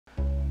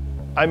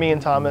I'm Ian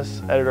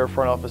Thomas, editor of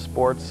Front Office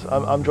Sports.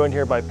 I'm joined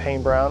here by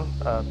Payne Brown,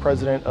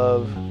 president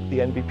of the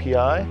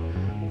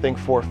NBPI,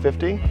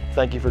 Think450.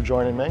 Thank you for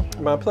joining me.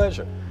 My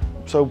pleasure.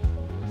 So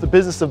the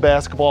business of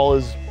basketball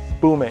is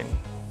booming,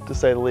 to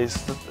say the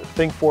least.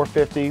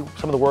 Think450,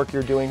 some of the work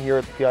you're doing here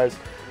at the PI is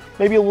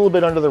maybe a little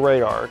bit under the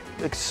radar.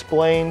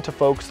 Explain to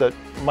folks that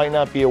might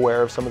not be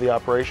aware of some of the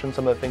operations,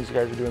 some of the things you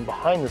guys are doing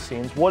behind the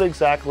scenes, what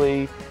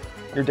exactly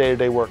your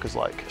day-to-day work is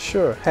like.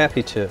 Sure,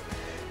 happy to.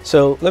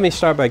 So let me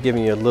start by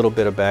giving you a little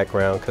bit of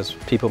background because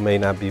people may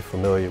not be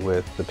familiar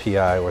with the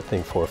PI or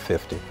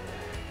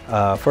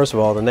Think450. First of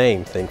all, the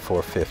name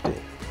Think450.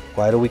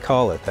 Why do we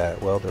call it that?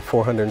 Well, there are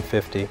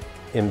 450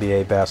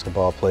 NBA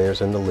basketball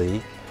players in the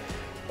league,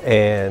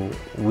 and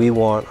we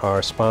want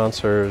our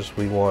sponsors,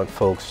 we want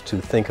folks to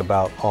think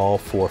about all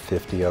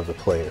 450 of the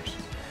players.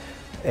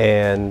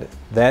 And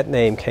that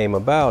name came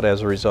about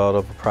as a result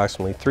of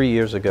approximately 3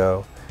 years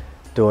ago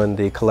doing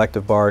the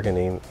collective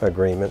bargaining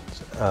agreement.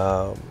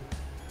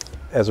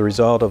 As a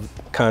result of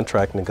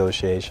contract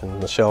negotiation,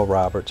 Michelle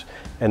Roberts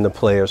and the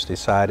players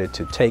decided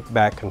to take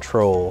back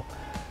control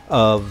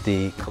of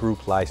the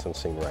group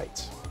licensing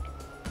rights.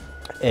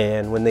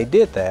 And when they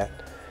did that,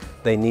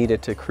 they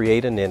needed to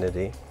create an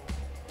entity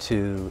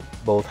to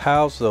both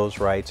house those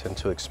rights and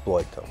to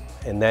exploit them.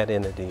 And that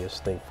entity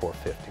is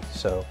Think450.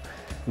 So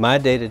my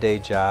day-to-day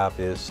job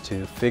is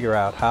to figure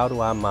out how do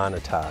I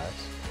monetize,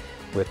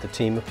 with the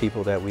team of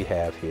people that we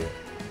have here,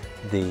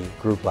 the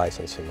group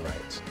licensing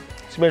rights.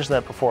 So you mentioned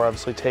that before,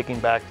 obviously taking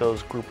back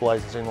those group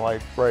licensing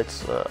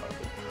rights.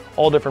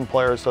 All different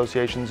player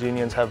associations,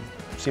 unions have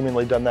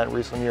seemingly done that in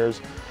recent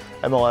years.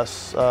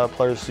 MLS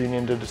Players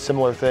Union did a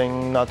similar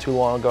thing not too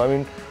long ago. I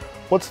mean,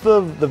 what's the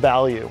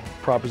value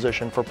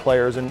proposition for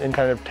players in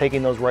kind of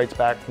taking those rights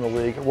back from the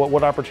league?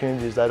 What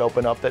opportunities does that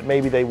open up that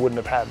maybe they wouldn't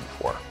have had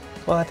before?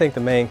 Well, I think the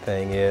main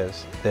thing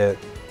is that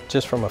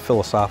just from a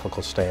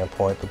philosophical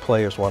standpoint, the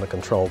players want to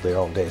control their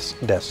own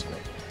destiny.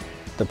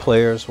 The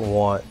players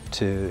want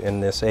to, in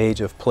this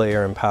age of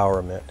player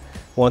empowerment,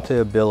 want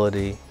the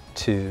ability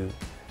to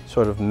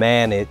sort of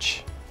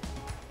manage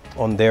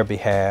on their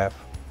behalf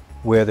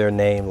where their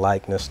name,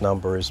 likeness,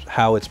 number is,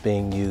 how it's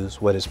being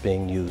used, what it's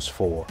being used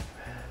for.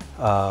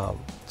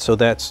 So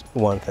that's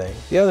one thing.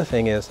 The other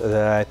thing is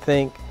that I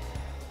think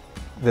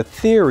the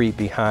theory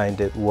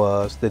behind it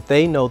was that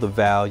they know the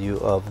value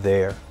of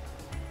their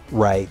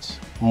rights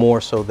more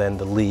so than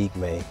the league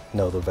may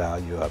know the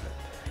value of it.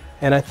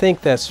 And I think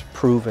that's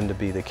proven to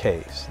be the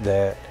case,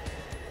 that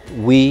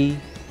we,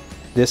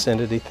 this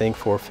entity,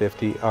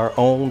 Think450, are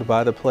owned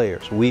by the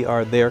players. We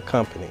are their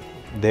company,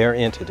 their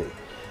entity,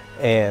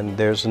 and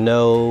there's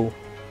no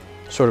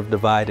sort of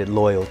divided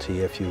loyalty,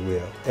 if you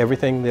will.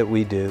 Everything that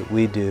we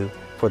do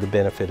for the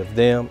benefit of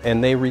them,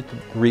 and they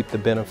reap the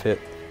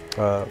benefit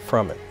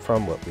from it,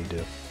 from what we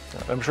do.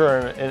 I'm sure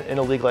in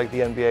a league like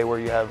the NBA where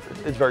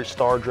it's very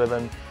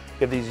star-driven, you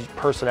have these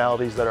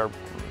personalities that are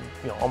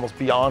almost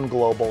beyond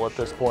global at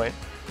this point.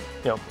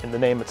 In the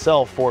name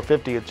itself,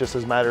 450, it just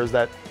as matters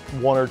that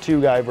one or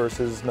two guy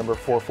versus number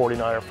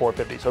 449 or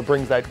 450. So it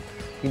brings that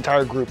the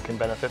entire group can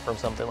benefit from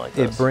something like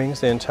this. It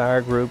brings the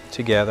entire group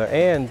together,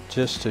 and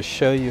just to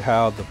show you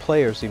how the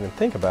players even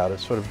think about it,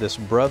 sort of this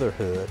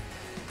brotherhood.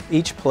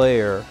 Each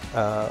player,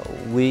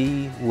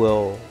 we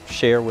will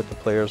share with the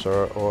players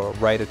or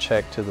write a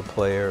check to the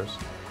players,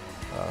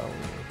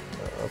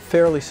 a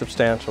fairly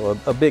substantial,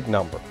 a big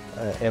number.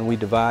 And we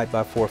divide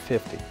by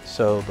 450.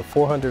 So the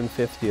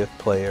 450th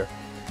player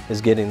is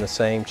getting the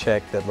same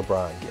check that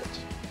LeBron gets.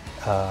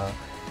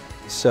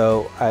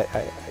 So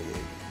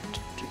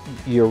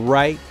you're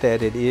right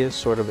that it is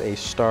sort of a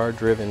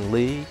star-driven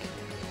league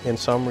in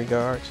some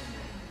regards,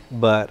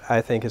 but I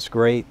think it's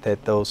great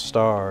that those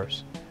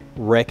stars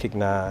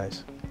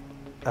recognize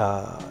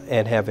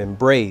and have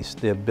embraced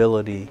the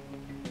ability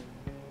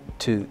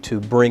to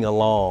bring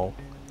along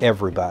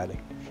everybody,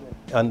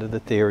 under the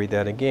theory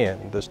that,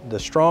 again, the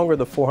stronger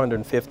the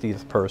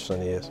 450th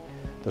person is,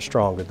 the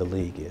stronger the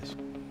league is.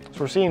 So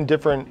we're seeing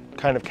different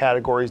kind of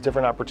categories,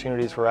 different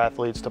opportunities for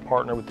athletes to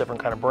partner with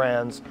different kind of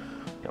brands.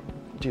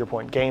 To your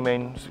point,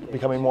 gaming is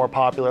becoming more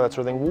popular, that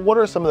sort of thing. What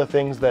are some of the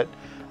things that,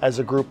 as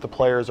a group, the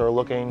players are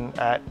looking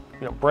at,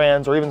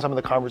 brands, or even some of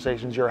the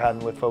conversations you're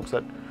having with folks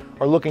that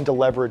are looking to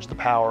leverage the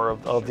power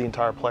of the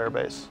entire player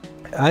base?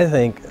 I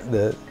think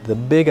the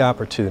big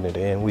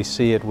opportunity, and we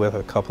see it with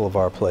a couple of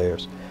our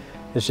players,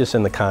 it's just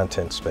in the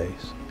content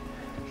space.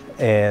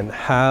 And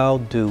how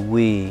do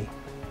we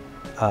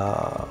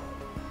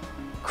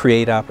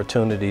create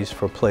opportunities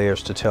for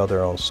players to tell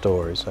their own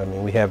stories? I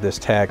mean, we have this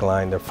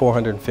tagline, there are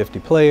 450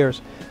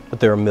 players, but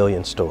there are 1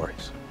 million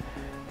stories.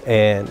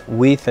 And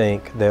we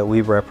think that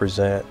we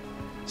represent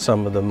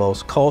some of the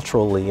most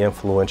culturally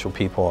influential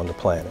people on the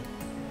planet.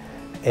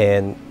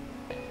 And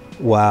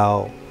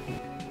while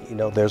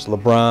there's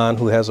LeBron,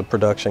 who has a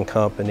production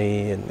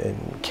company, and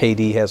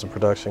KD has a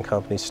production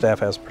company, Steph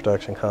has a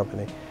production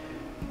company.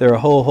 There are a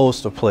whole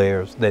host of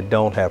players that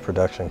don't have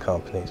production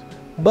companies,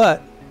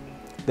 but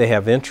they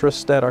have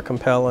interests that are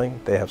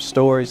compelling, they have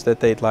stories that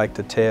they'd like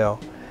to tell,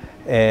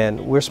 and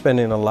we're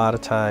spending a lot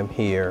of time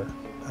here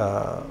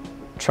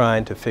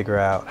trying to figure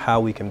out how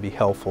we can be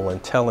helpful in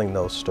telling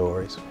those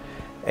stories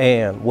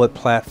and what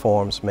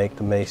platforms make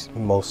the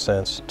most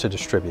sense to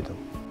distribute them.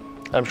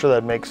 I'm sure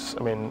that makes,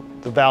 I mean,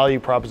 the value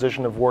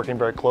proposition of working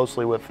very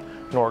closely with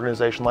an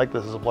organization like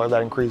this as a player,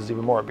 that increases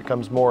even more. It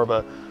becomes more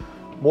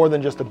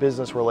than just a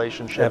business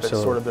relationship. Absolutely.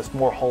 It's sort of this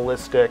more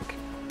holistic,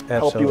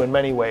 help you in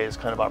many ways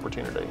kind of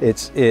opportunity.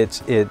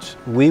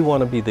 We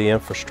want to be the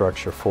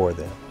infrastructure for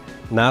them.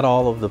 Not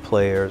all of the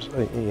players,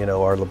 you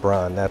know, are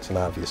LeBron. That's an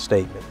obvious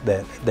statement.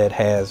 That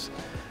has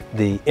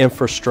the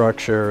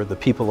infrastructure, the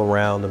people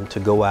around him to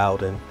go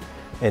out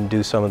and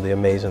do some of the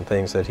amazing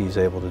things that he's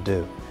able to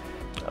do.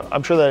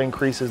 I'm sure that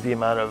increases the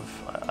amount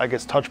of, I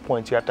guess, touch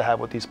points you have to have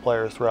with these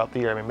players throughout the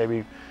year. I mean,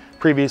 maybe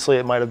previously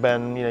it might have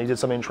been, you know, you did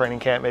something in training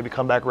camp, maybe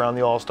come back around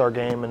the All-Star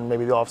game and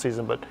maybe the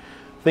off-season, but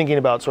thinking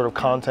about sort of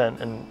content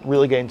and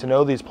really getting to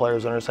know these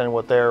players, understanding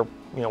what they're,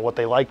 you know, what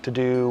they like to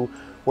do,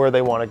 where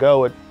they want to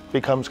go, it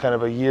becomes kind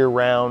of a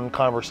year-round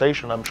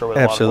conversation, I'm sure, with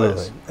a lot of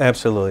players.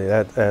 Absolutely,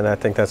 and I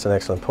think that's an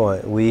excellent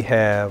point. We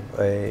have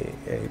a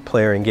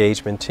player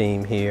engagement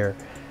team here.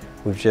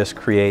 We've just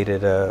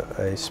created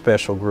a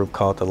special group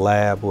called the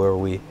Lab, where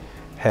we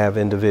have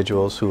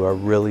individuals who are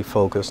really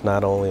focused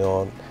not only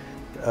on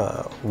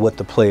what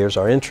the players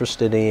are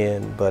interested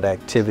in, but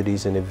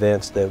activities and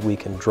events that we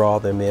can draw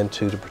them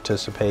into to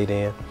participate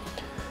in.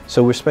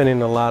 So we're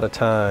spending a lot of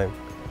time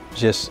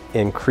just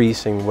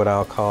increasing what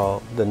I'll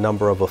call the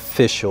number of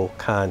official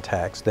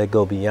contacts that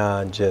go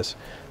beyond just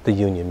the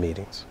union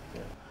meetings.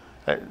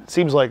 Yeah. It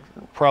seems like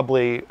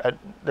probably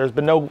there's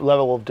been no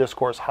level of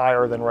discourse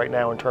higher than right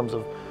now in terms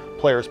of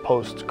players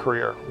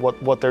post-career,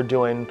 what they're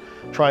doing,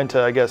 trying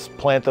to, I guess,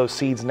 plant those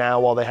seeds now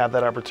while they have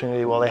that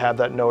opportunity, while they have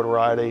that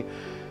notoriety.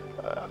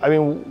 I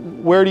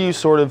mean, where do you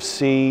sort of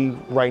see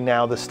right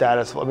now the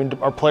status? I mean,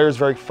 are players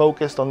very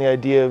focused on the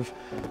idea of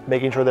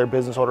making sure their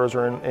business orders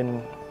are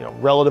in you know,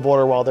 relative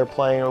order while they're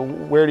playing? Or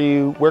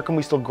where can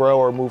we still grow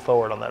or move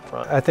forward on that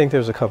front? I think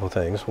there's a couple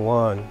things.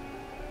 One,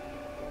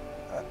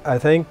 I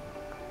think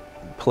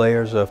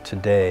players of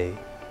today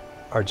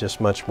are just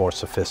much more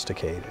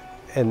sophisticated.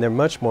 And they're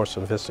much more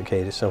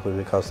sophisticated simply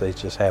because they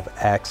just have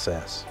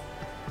access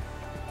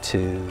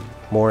to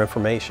more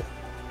information.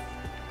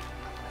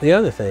 The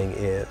other thing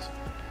is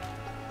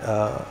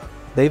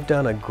they've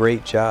done a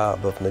great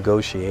job of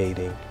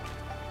negotiating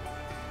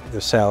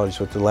their salaries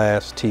with the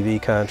last TV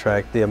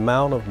contract. The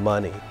amount of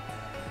money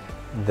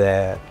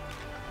that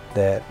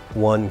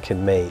one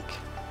can make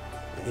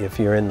if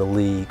you're in the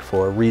league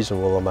for a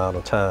reasonable amount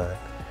of time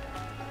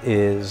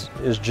is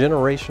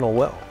generational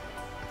wealth.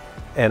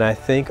 And I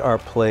think our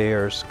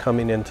players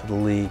coming into the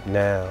league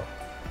now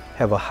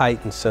have a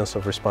heightened sense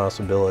of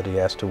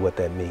responsibility as to what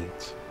that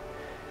means.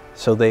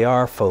 So they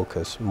are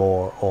focused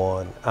more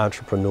on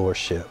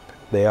entrepreneurship.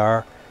 They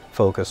are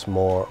focused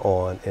more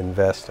on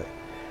investing.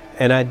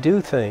 And I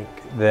do think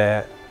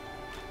that,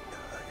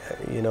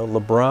 you know,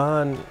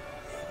 LeBron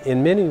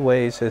in many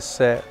ways has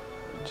set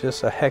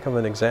just a heck of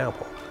an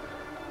example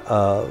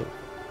of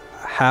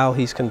how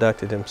he's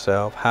conducted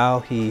himself, how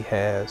he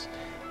has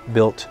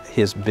built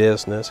his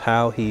business,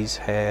 how he's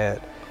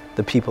had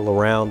the people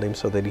around him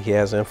so that he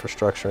has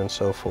infrastructure and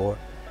so forth.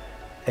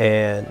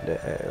 And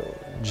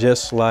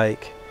just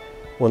like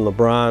when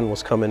LeBron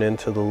was coming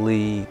into the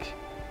league,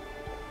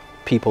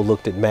 people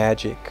looked at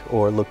Magic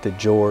or looked at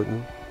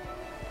Jordan.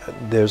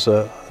 There's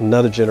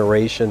another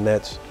generation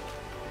that's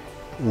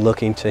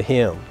looking to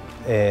him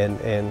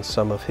and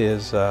some of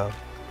his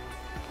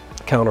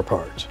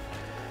counterparts.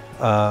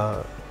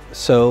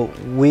 So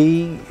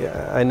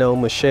I know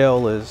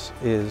Michelle is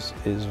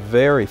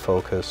very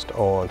focused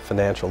on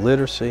financial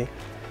literacy.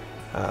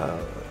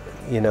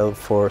 You know,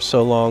 for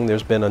so long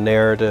there's been a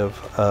narrative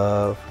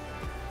of,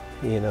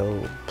 you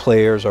know,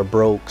 players are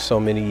broke so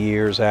many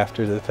years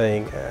after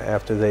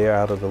they are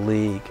out of the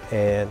league,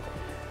 and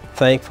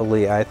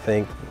thankfully I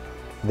think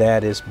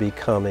that is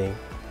becoming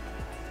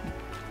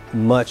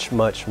much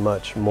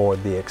more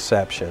the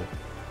exception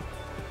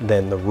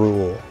than the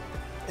rule.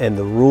 And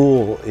the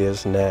rule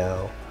is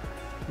now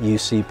you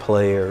see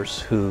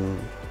players who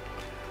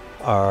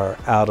are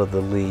out of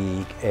the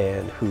league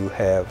and who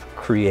have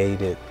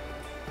created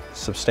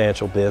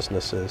substantial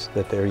businesses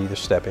that they're either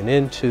stepping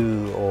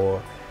into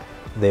or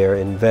they're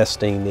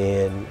investing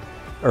in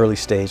early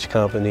stage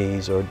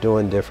companies or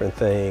doing different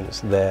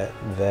things that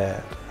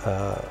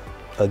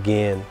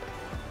again,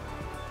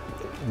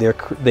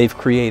 they've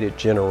created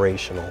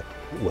generational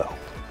wealth.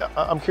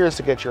 I'm curious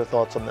to get your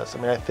thoughts on this. I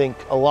mean, I think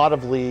a lot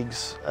of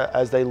leagues,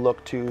 as they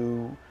look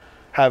to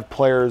have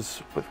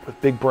players with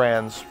big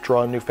brands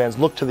draw new fans,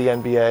 look to the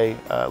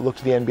NBA, look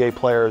to the NBA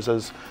players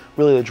as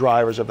really the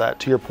drivers of that.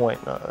 To your point,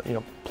 you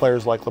know,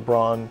 players like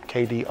LeBron,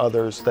 KD,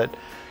 others that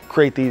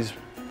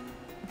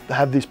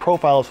have these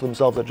profiles for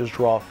themselves that just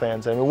draw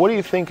fans in. I mean, what do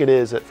you think it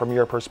is that, from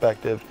your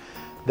perspective,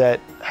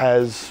 that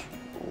has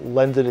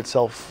lended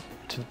itself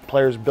to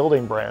players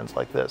building brands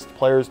like this,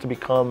 players to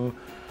become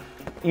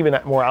even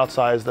more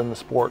outsized than the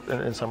sport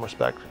in some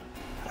respect?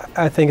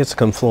 I think it's a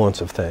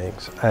confluence of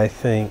things. I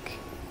think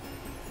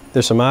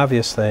there's some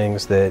obvious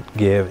things that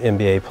give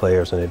NBA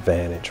players an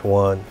advantage.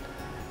 One,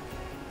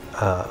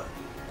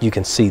 you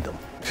can see them.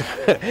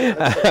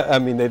 I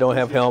mean, they don't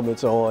have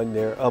helmets on,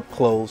 they're up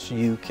close,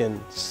 you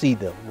can see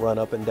them run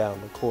up and down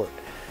the court.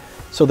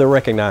 So they're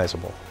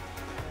recognizable.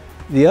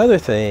 The other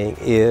thing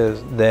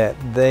is that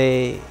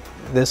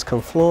this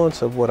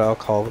confluence of what I'll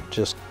call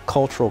just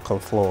cultural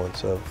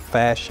confluence of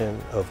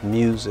fashion, of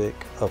music,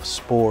 of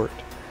sport,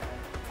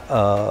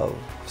 of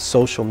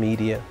social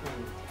media.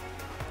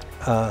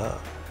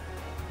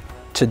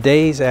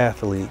 Today's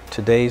athlete,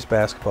 today's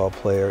basketball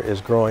player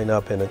is growing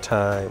up in a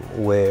time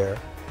where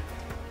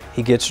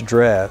he gets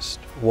dressed,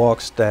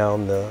 walks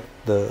down the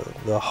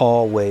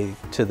hallway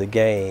to the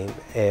game,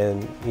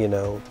 and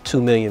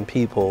 2 million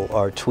people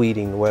are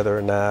tweeting whether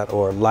or not,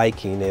 or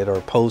liking it,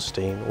 or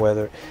posting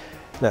whether.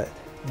 Now,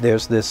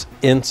 there's this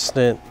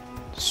instant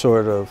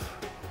sort of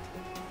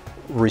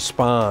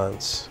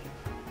response,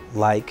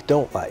 like,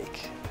 don't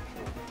like.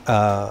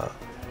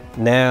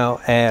 Now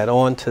add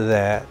on to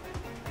that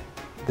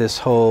this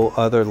whole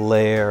other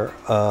layer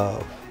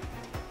of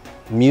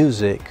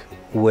music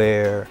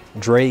where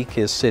Drake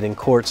is sitting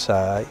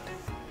courtside,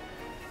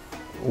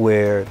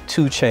 where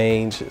 2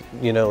 Chainz,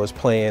 is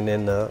playing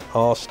in the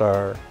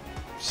All-Star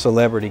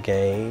Celebrity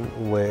Game,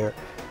 where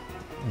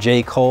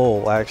J.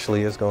 Cole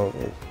actually is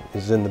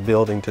in the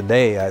building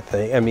today, I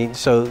think. I mean,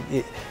 so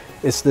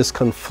it's this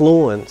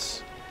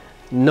confluence.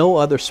 No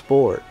other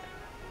sport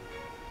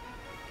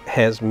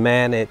has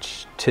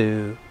managed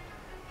to,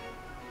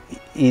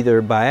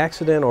 either by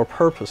accident or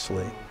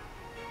purposely,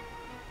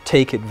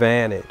 take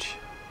advantage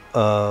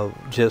of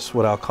just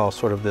what I'll call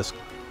sort of this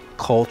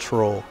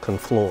cultural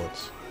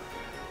confluence,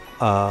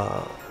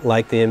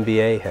 like the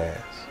NBA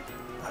has.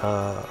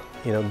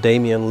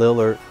 Damian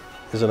Lillard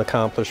is an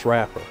accomplished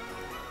rapper.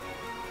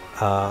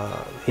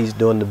 He's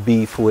doing the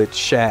beef with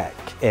Shaq,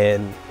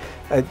 and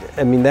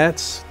I mean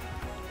that's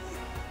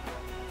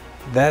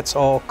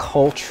all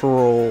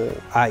cultural,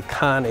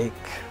 iconic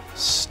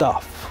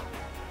stuff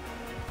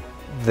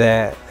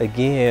that,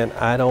 again,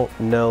 I don't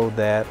know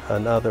that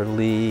another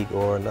league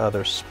or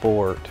another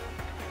sport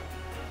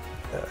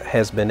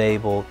has been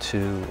able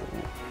to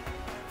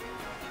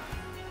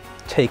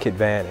take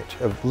advantage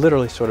of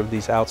literally sort of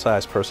these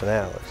outsized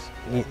personalities,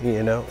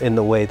 in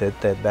the way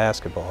that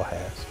basketball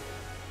has.